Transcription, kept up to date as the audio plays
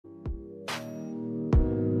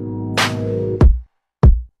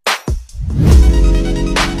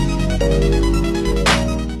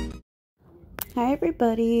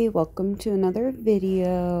everybody, welcome to another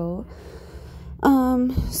video.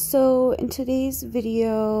 So in today's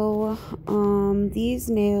video, these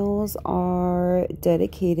nails are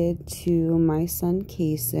dedicated to my son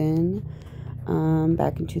Kaisen.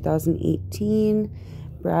 Back in 2018,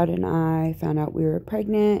 Brad and I found out we were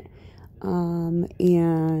pregnant,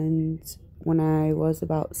 and when I was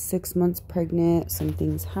about 6 months pregnant, some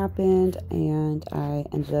things happened, and I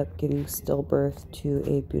ended up giving stillbirth to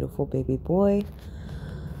a beautiful baby boy.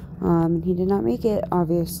 He did not make it,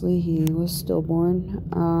 obviously. He was stillborn.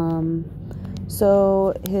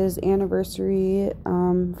 So his anniversary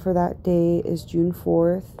for that day is June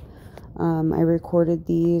 4th. I recorded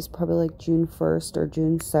these probably like June 1st or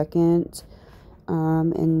June 2nd.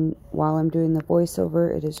 And while I'm doing the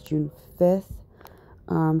voiceover, it is June 5th.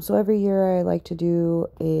 So every year I like to do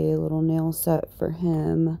a little nail set for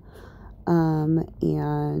him, and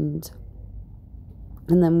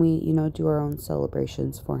then we, do our own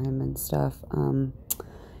celebrations for him and stuff.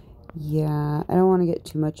 Yeah, I don't want to get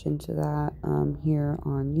too much into that, here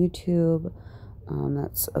on YouTube.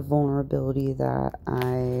 That's a vulnerability that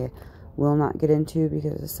I will not get into,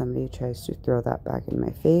 because if somebody tries to throw that back in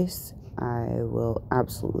my face, I will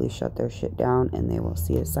absolutely shut their shit down, and they will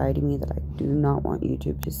see a side of me that I do not want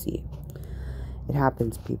YouTube to see. It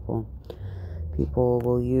happens, people. People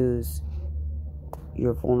will use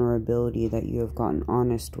your vulnerability that you have gotten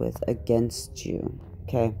honest with against you.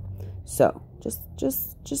 Okay? So,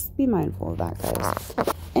 just be mindful of that, guys.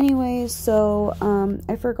 Anyways, so,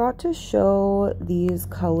 I forgot to show these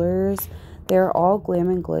colors. They're all Glam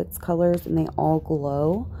and Glitz colors, and they all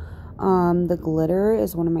glow. The glitter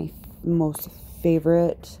is one of my most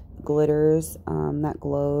favorite glitters that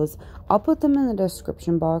glows. I'll put them in the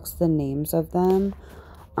description box, the names of them.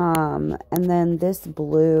 And then this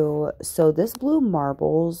blue, so this blue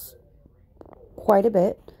marbles quite a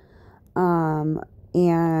bit, and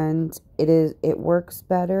it works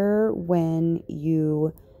better when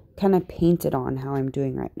you kind of paint it on how I'm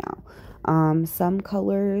doing right now. Some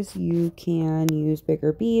colors you can use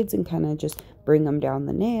bigger beads and kind of just bring them down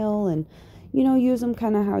the nail and use them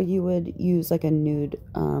kind of how you would use like a nude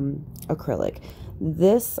acrylic.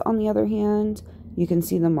 This, on the other hand, you can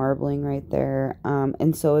see the marbling right there.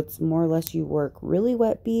 And so it's more or less you work really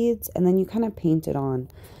wet beads and then you kind of paint it on.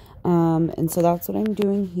 And so that's what I'm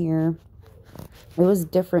doing here. It was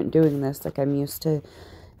different doing this. Like, I'm used to,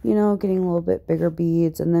 getting a little bit bigger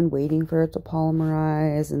beads and then waiting for it to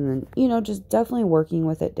polymerize, and then, just definitely working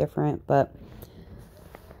with it different. But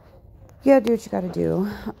yeah, do what you gotta do.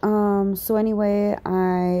 So anyway,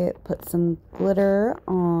 I put some glitter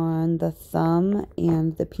on the thumb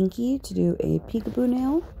and the pinky to do a peekaboo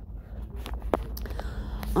nail.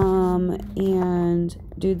 And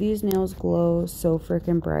dude, these nails glow so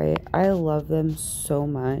freaking bright. I love them so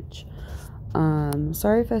much.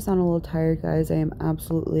 Sorry if I sound a little tired, guys. I am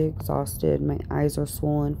absolutely exhausted. My eyes are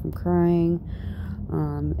swollen from crying.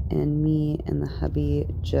 And me and the hubby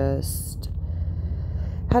just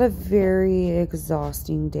had a very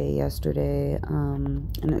exhausting day yesterday, and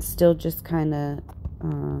it's still just kind of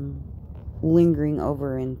lingering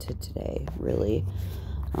over into today, really.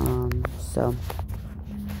 So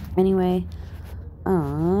anyway,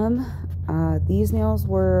 these nails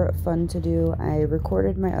were fun to do. I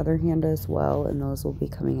recorded my other hand as well, and those will be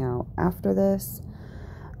coming out after this.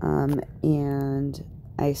 And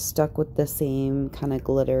I stuck with the same kind of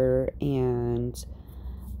glitter and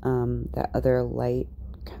that other light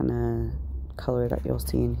kind of color that you'll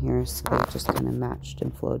see in here, so it just kind of matched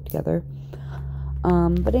and flowed together.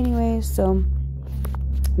 But anyway, so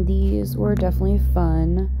these were definitely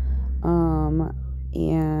fun.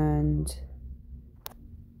 And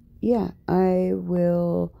yeah, I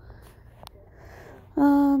will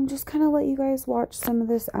just kind of let you guys watch some of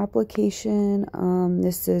this application.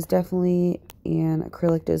 This is definitely an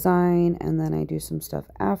acrylic design, and then I do some stuff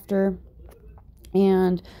after.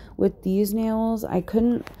 And with these nails, I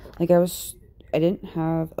couldn't, like, I didn't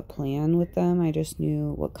have a plan with them. I just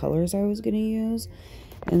knew what colors I was going to use.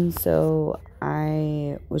 And so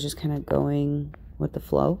I was just kind of going with the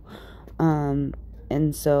flow. And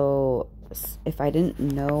so if I didn't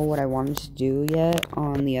know what I wanted to do yet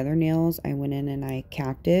on the other nails, I went in and I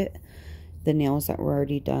capped it, the nails that were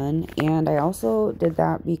already done. And I also did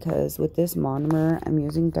that because with this monomer, I'm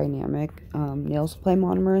using dynamic nail supply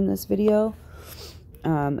monomer in this video.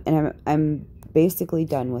 And I'm basically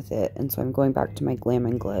done with it, and so I'm going back to my Glam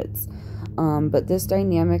and Glitz. But this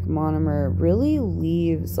dynamic monomer really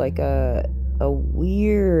leaves like a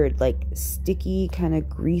weird, like, sticky, kind of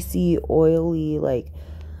greasy, oily, like,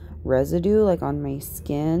 residue, like, on my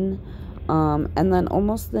skin. And then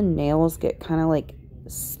almost the nails get kind of like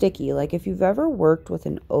sticky. Like if you've ever worked with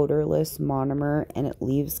an odorless monomer and it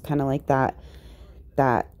leaves kind of like that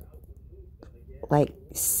like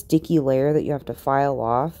sticky layer that you have to file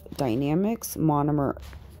off, Dynamics monomer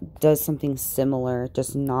does something similar,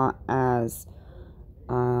 just not as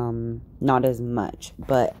much,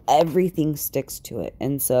 but everything sticks to it.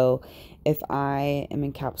 And so if I am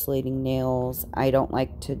encapsulating nails, I don't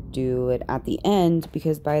like to do it at the end,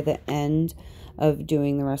 because by the end of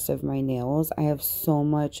doing the rest of my nails, I have so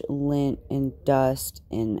much lint and dust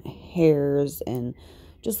and hairs and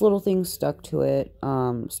just little things stuck to it,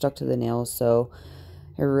 stuck to the nails. So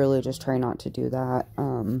I really just try not to do that.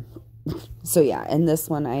 So yeah, and this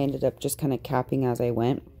one I ended up just kind of capping as I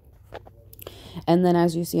went. And then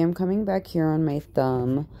as you see, I'm coming back here on my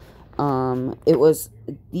thumb.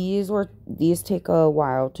 These take a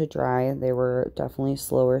while to dry. They were definitely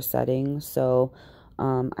slower setting, so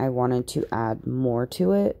I wanted to add more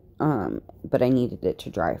to it, but I needed it to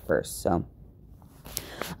dry first. So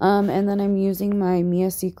and then I'm using my Mia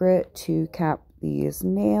Secret to cap these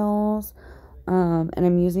nails. And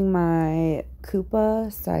I'm using my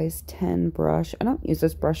Koopa size 10 brush. I don't use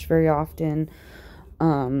this brush very often.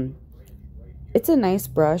 It's a nice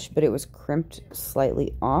brush, but it was crimped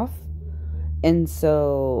slightly off. And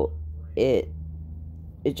so it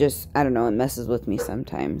just, I don't know, it messes with me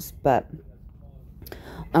sometimes. But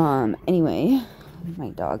anyway,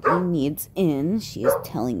 my doggy needs in. She is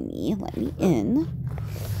telling me, let me in.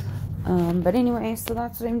 But anyway, so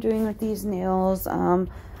that's what I'm doing with these nails.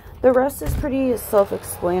 The rest is pretty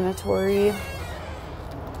self-explanatory.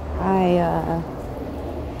 I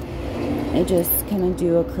just kind of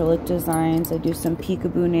do acrylic designs. I do some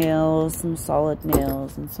peekaboo nails, some solid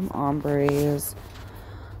nails, and some ombres.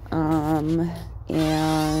 And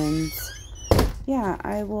yeah,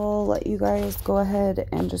 I will let you guys go ahead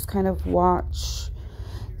and just kind of watch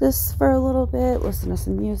this for a little bit, listen to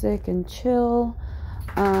some music and chill.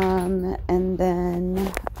 And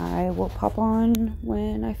then I will pop on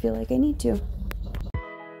when I feel like I need to.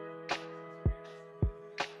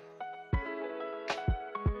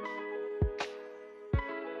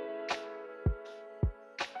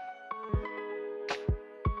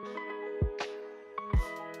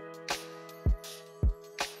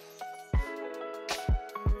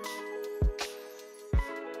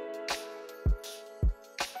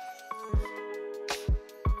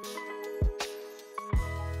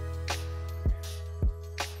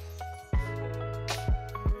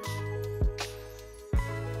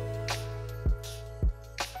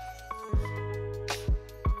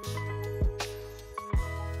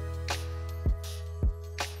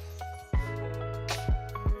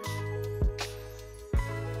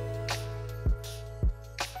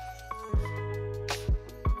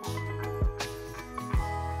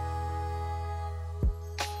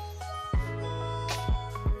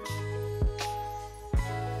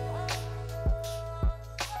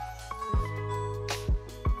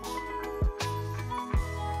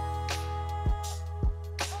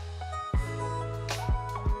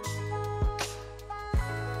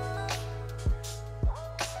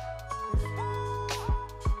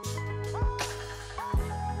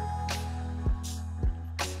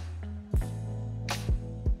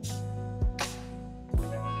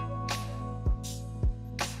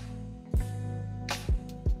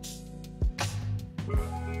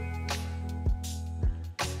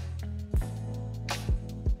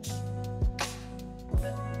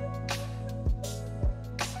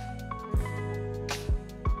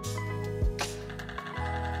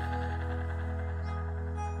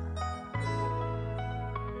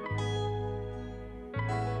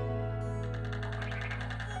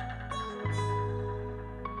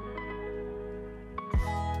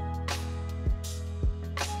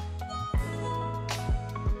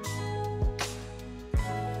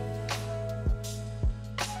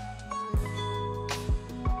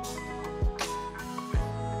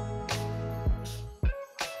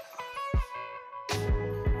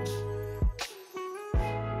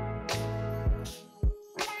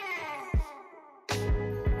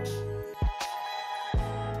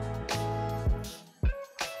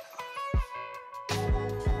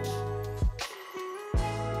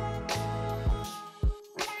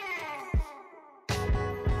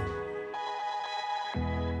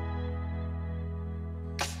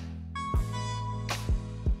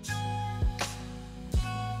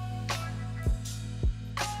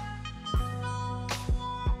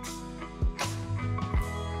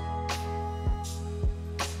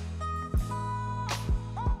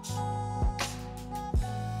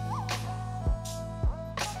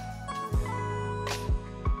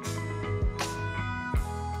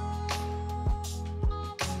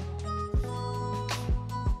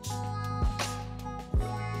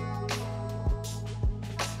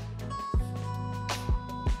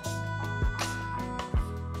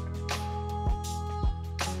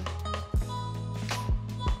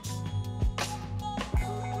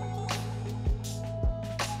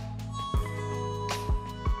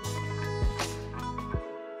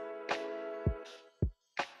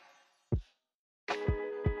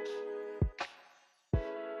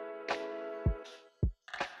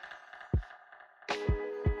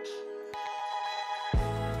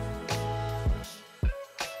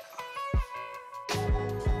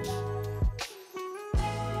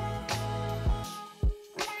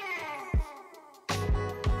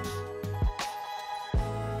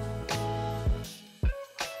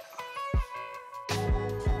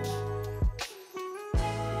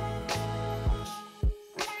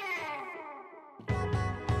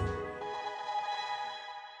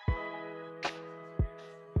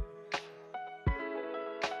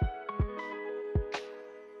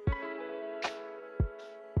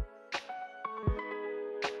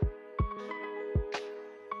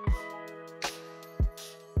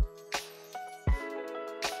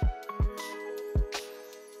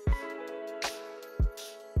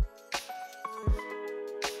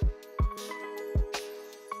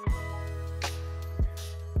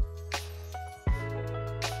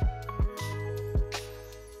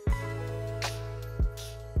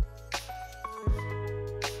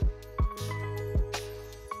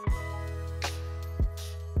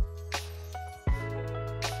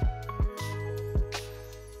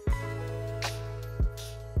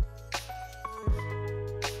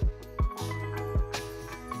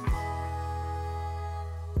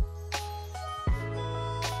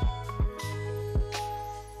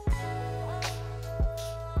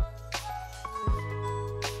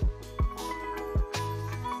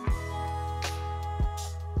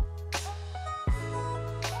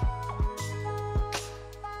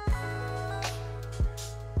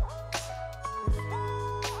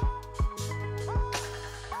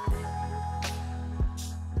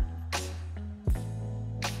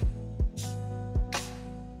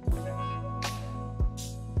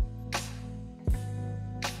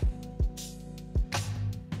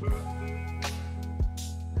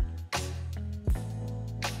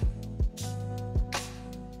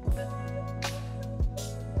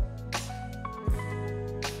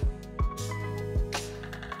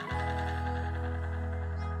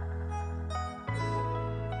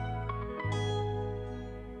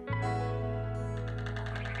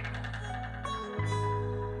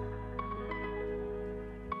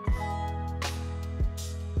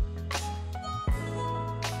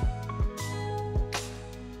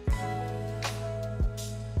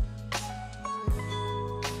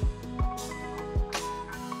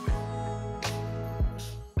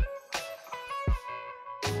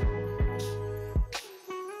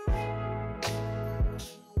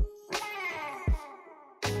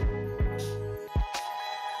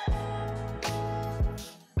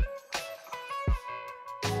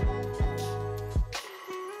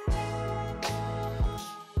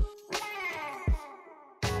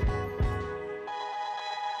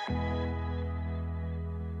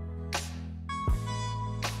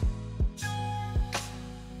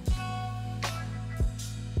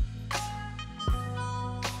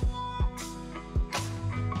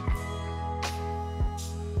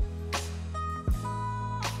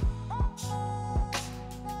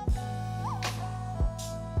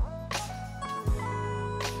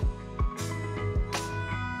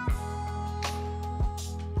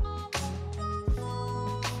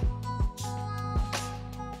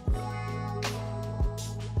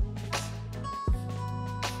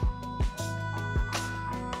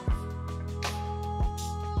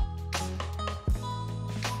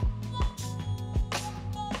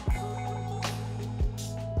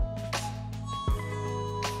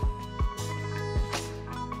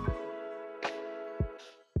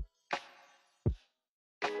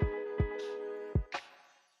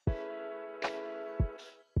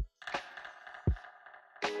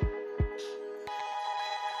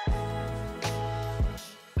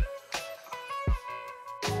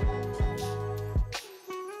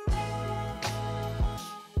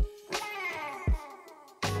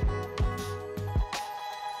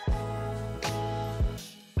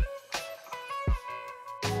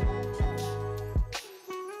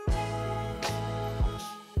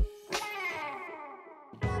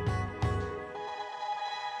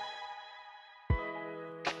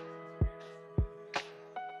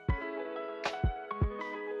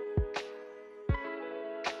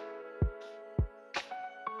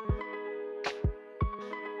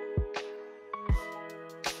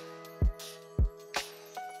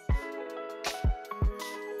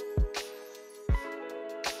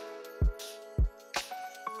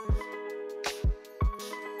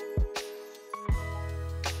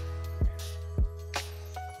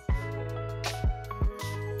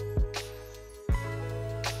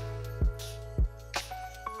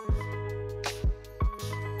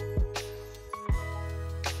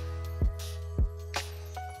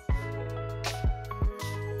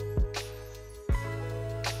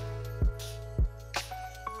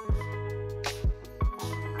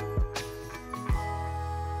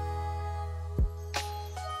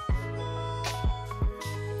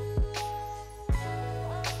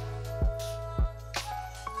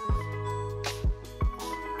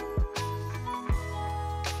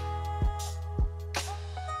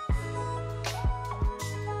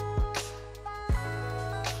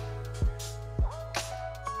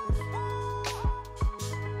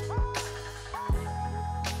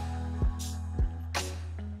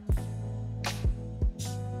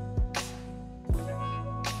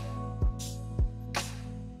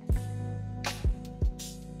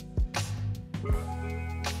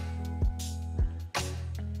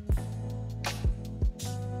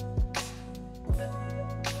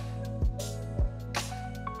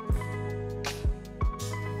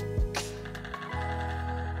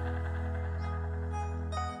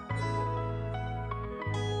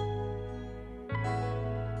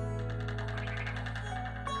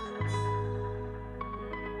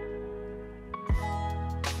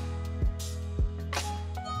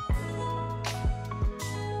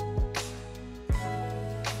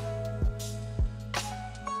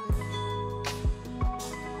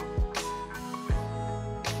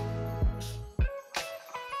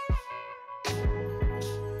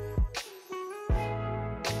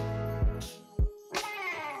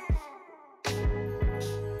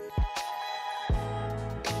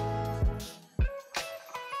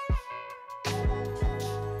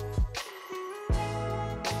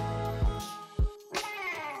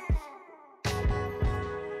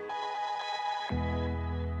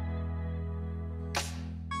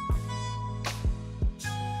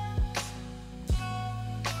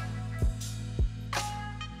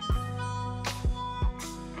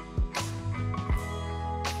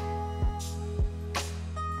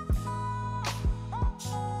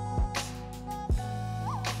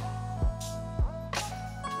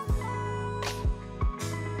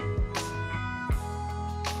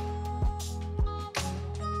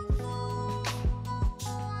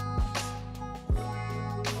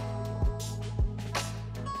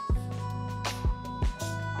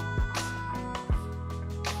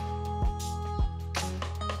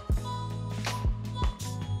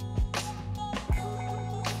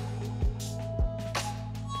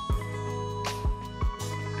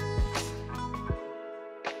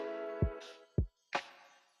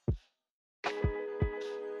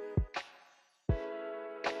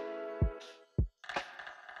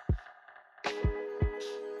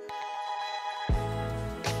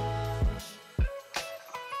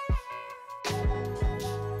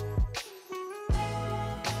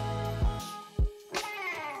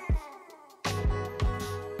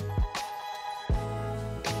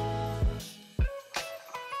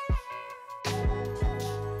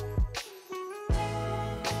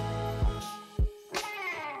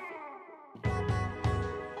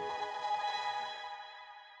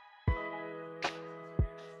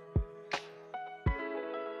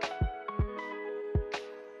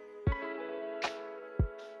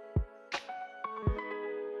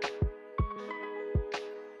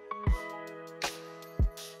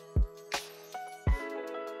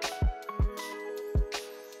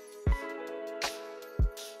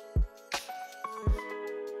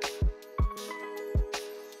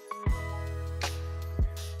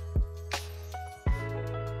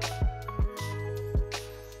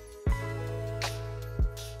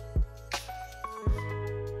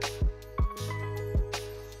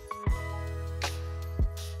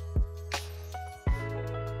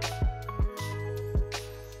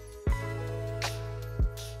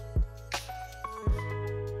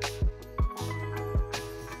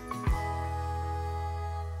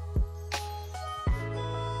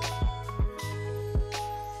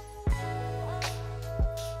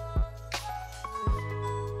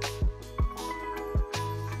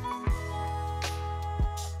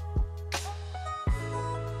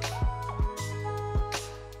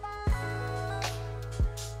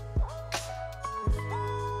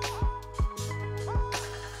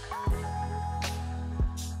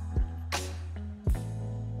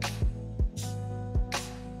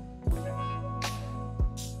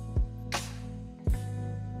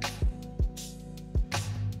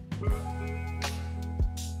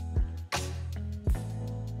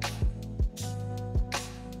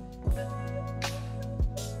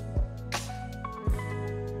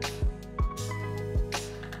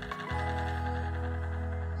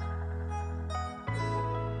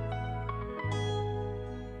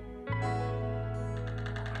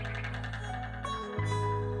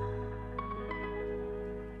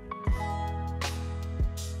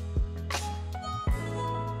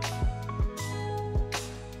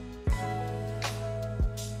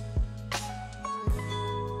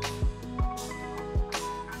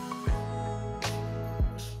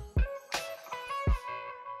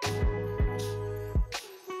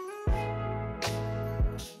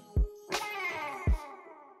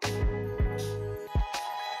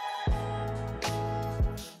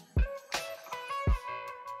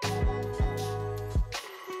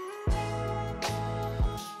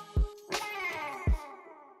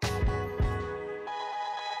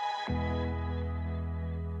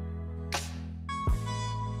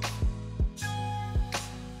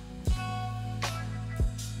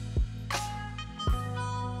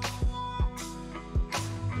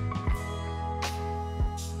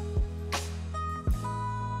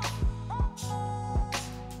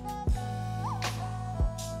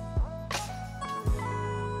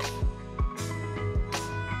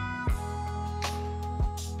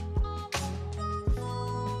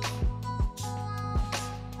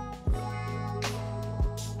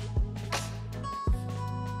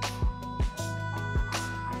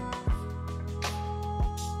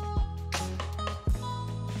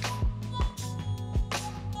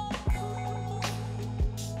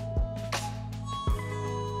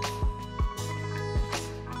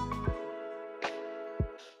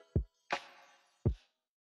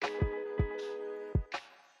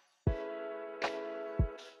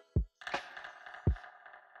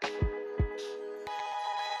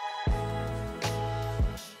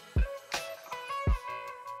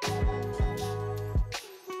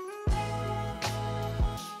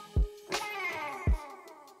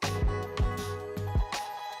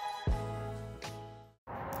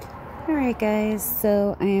 Alright guys,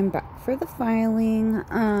 so I am back for the filing.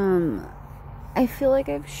 I feel like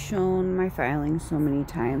I've shown my filing so many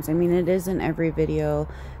times. I mean, it is in every video.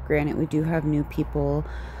 Granted, we do have new people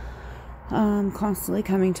constantly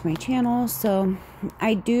coming to my channel, so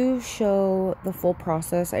I do show the full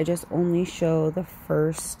process. I just only show the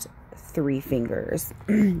first 3 fingers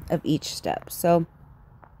of each step. So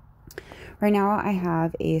right now I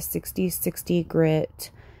have a 60/60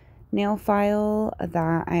 grit nail file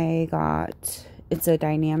that I got. It's a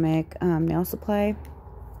dynamic nail supply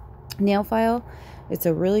nail file. It's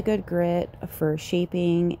a really good grit for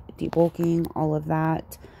shaping, debulking, all of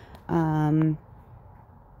that. And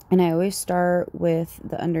I always start with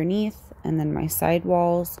the underneath and then my side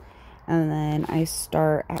walls, and then I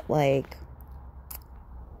start at like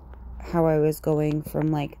how I was going from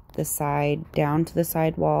like the side down to the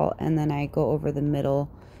side wall, and then I go over the middle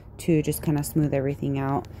to just kind of smooth everything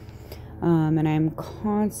out. And I'm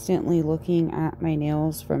constantly looking at my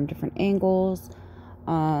nails from different angles.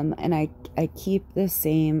 And I keep the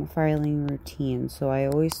same filing routine. So I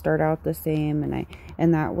always start out the same,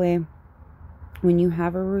 and that way, when you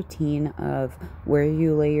have a routine of where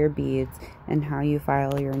you lay your beads and how you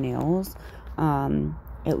file your nails,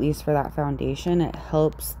 at least for that foundation, it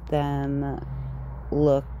helps them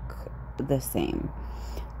look the same.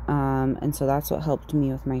 And so that's what helped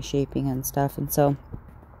me with my shaping and stuff. And so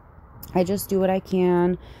I just do what I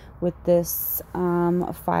can with this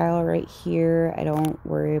file right here. I don't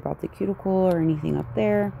worry about the cuticle or anything up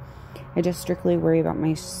there. I just strictly worry about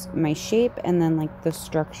my shape, and then like the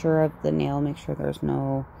structure of the nail. Make sure there's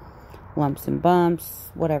no lumps and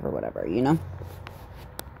bumps, whatever, you know,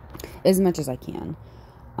 as much as I can.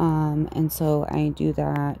 And so I do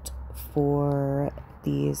that for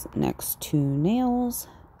these next 2 nails,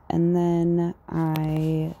 and then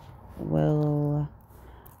I will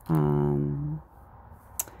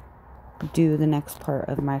do the next part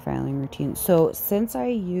of my filing routine. So since I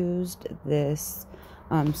used this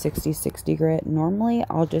 60/60 grit, normally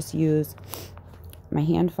I'll just use my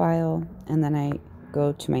hand file, and then I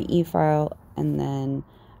go to my e-file, and then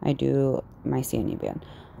I do my sanding band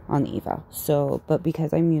on the e-file. So, but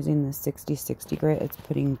because I'm using the 60/60 grit, it's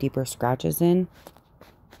putting deeper scratches in.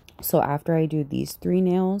 So after I do these 3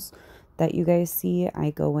 nails that you guys see,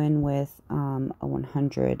 I go in with a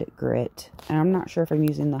 100 grit, and I'm not sure if I'm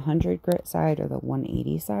using the 100 grit side or the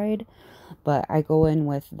 180 side, but I go in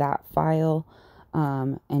with that file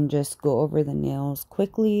and just go over the nails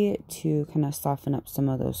quickly to kind of soften up some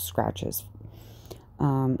of those scratches.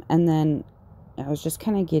 And then I was just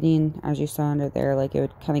kind of getting, as you saw under there, like it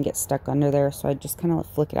would kind of get stuck under there, so I just kind of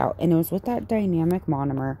flick it out. And it was with that dynamic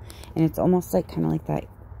monomer, and it's almost like kind of like that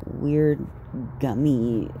weird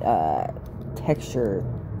gummy texture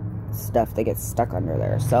stuff that gets stuck under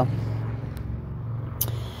there. So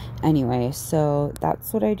anyway, so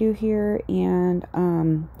that's what I do here, and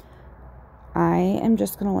I am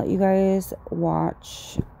just gonna let you guys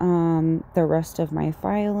watch the rest of my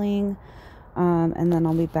filing, and then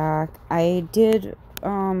I'll be back. I did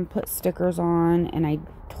put stickers on, and I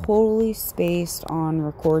totally spaced on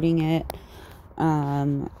recording it.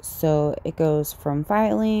 So it goes from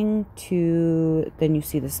filing to then you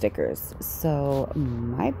see the stickers. So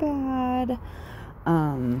my bad.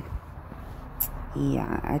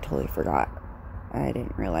 Yeah, I totally forgot. I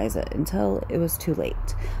didn't realize it until it was too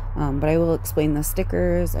late. But I will explain the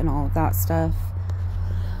stickers and all of that stuff.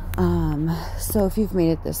 So if you've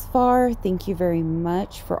made it this far, thank you very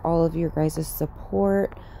much for all of your guys'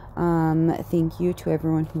 support. Thank you to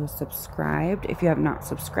everyone who has subscribed. If you have not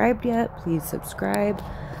subscribed yet, please subscribe,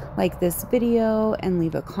 like this video, and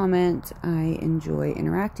leave a comment. I enjoy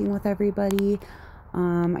interacting with everybody.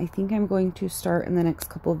 I think I'm going to start in the next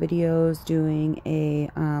couple videos doing a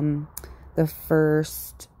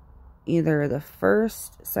either the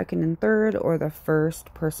first, second, and third, or the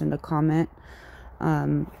first person to comment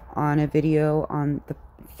on a video. On the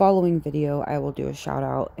following video, I will do a shout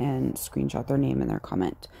out and screenshot their name and their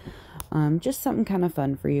comment. Just something kind of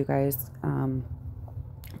fun for you guys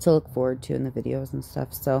to look forward to in the videos and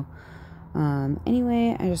stuff. So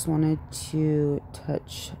anyway, I just wanted to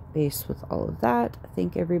touch base with all of that.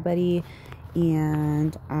 Thank everybody,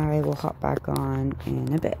 and I will hop back on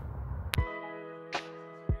in a bit.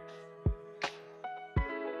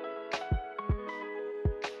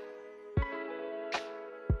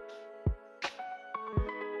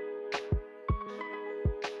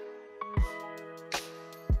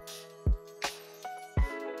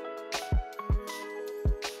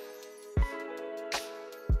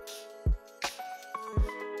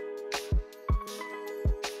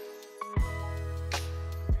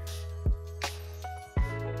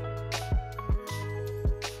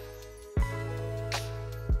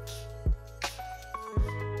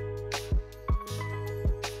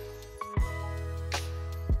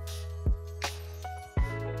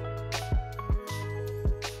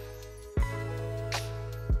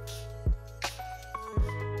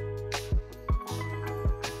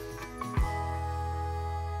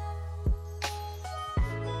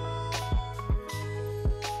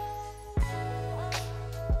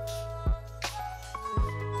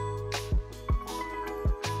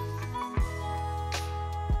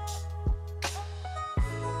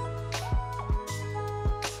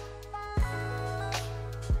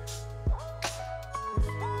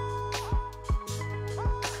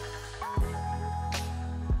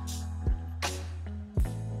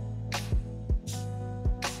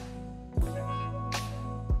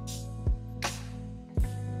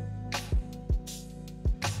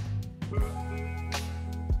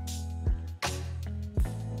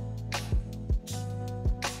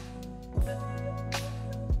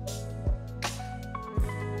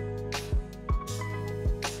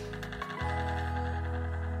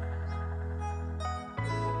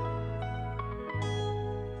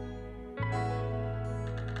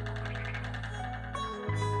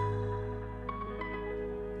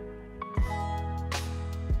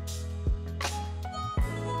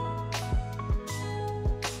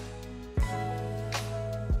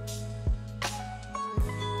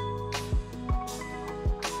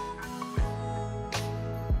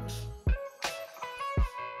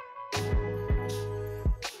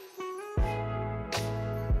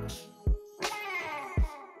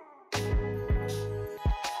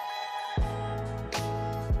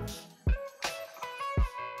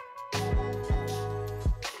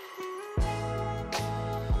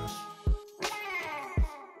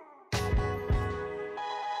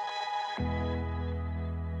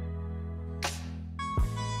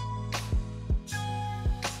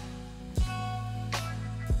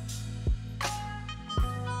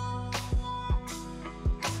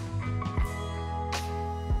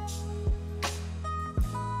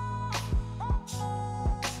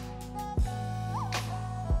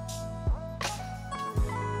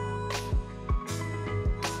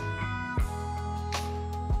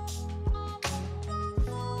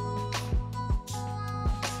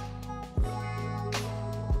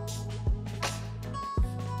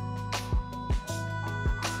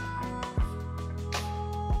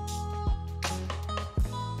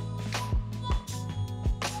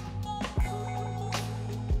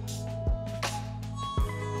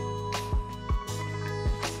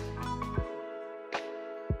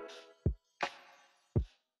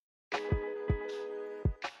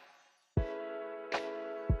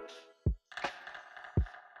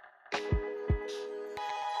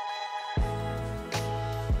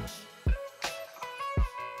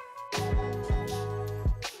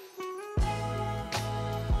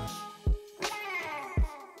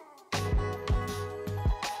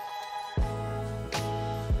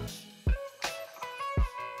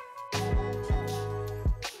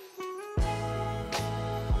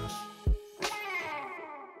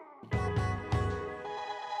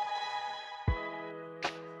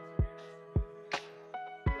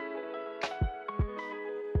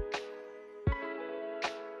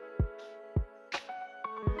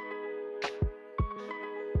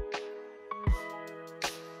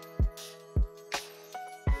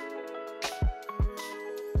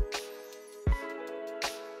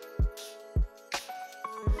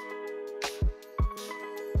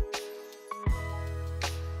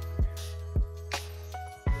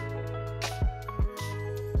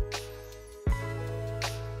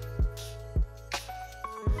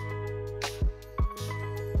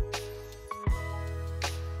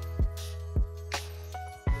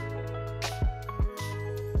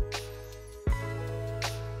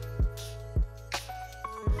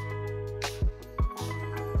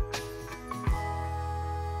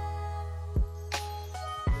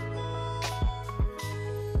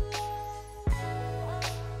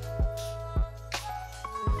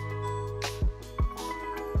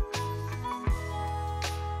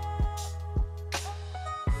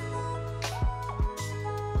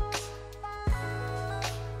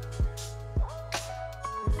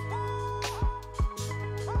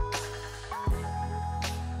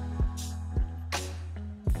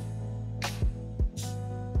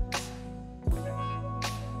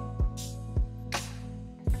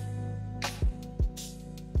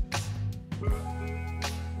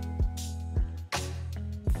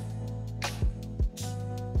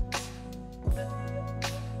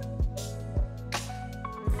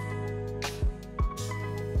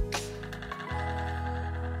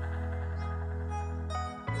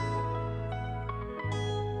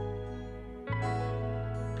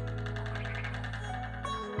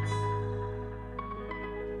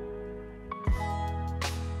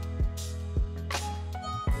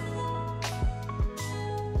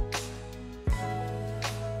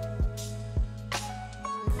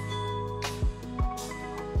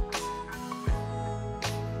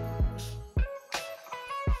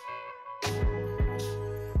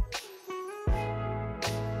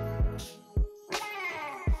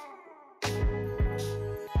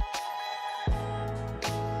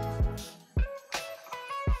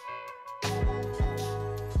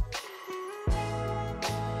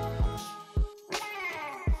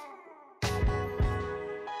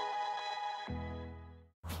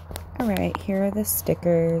 Alright, here are the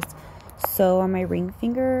stickers. So on my ring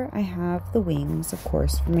finger, I have the wings, of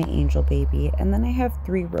course, for my angel baby. And then I have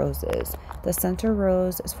 3 roses. The center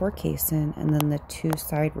rose is for Kaisen, and then the 2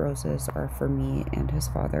 side roses are for me and his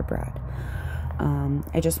father, Brad.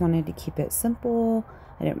 I just wanted to keep it simple.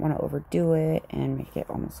 I didn't want to overdo it and make it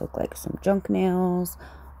almost look like some junk nails.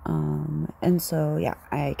 And so, yeah,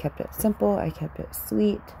 I kept it simple. I kept it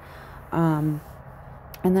sweet.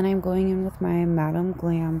 And then I'm going in with my Madam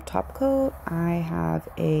Glam top coat. I have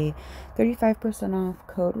a 35% off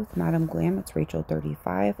code with Madam Glam. It's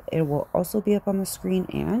Rachel35. It will also be up on the screen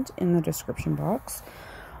and in the description box.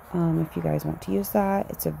 If you guys want to use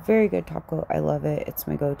that. It's a very good top coat. I love it. It's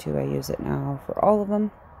my go-to. I use it now for all of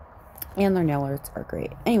them. And their nail arts are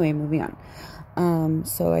great. Anyway, moving on.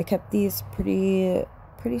 So I kept these pretty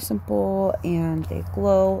simple, and they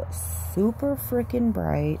glow super freaking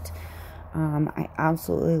bright. I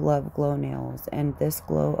absolutely love glow nails, and this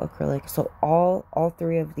glow acrylic. So all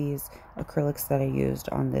 3 of these acrylics that I used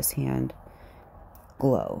on this hand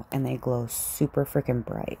glow, and they glow super freaking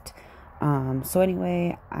bright. So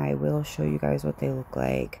anyway, I will show you guys what they look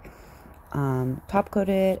like top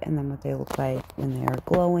coated, and then what they look like when they are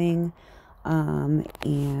glowing.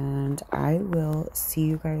 And I will see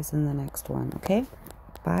you guys in the next one. Okay,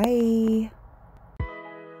 bye.